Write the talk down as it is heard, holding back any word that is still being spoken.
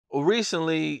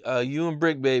recently, you and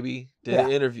Brick Baby did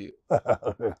an interview.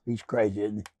 He's crazy,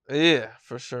 isn't he? Yeah,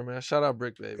 for sure, man. Shout out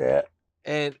Brick Baby. Yeah.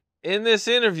 And in this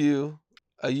interview,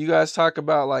 you guys talk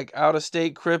about like out of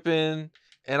state cripping,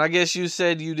 and I guess you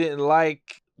said you didn't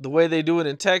like the way they do it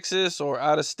in Texas or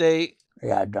out of state.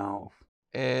 Yeah, I don't.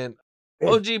 And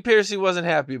OG Piercy wasn't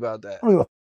happy about that.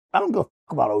 I don't give a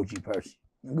fuck about OG Percy.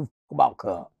 I don't give a fuck about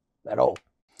Cub at all.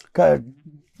 Because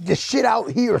the shit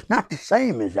out here is not the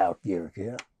same as out there,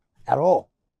 yeah, at all.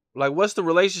 Like, what's the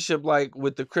relationship like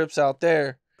with the Crips out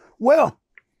there? Well,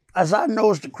 as I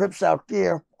noticed, the Crips out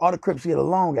there, all the Crips get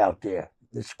along out there.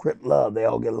 This Crip love, they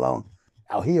all get along.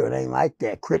 Out here, it ain't like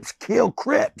that. Crips kill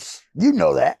Crips. You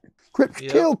know that. Crips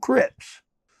kill Crips.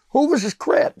 Hoover's is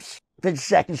Crips.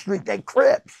 52nd Street, they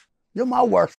Crips. You're my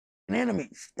worst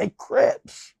enemies. They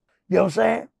Crips. You know what I'm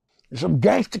saying? There's some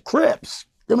gangster Crips.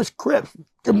 Them is Crips.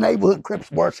 Them neighborhood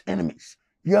Crips worst enemies.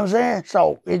 You know what I'm saying?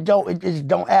 So it just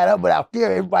don't add up. But out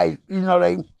there, everybody, you know,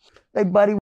 they buddy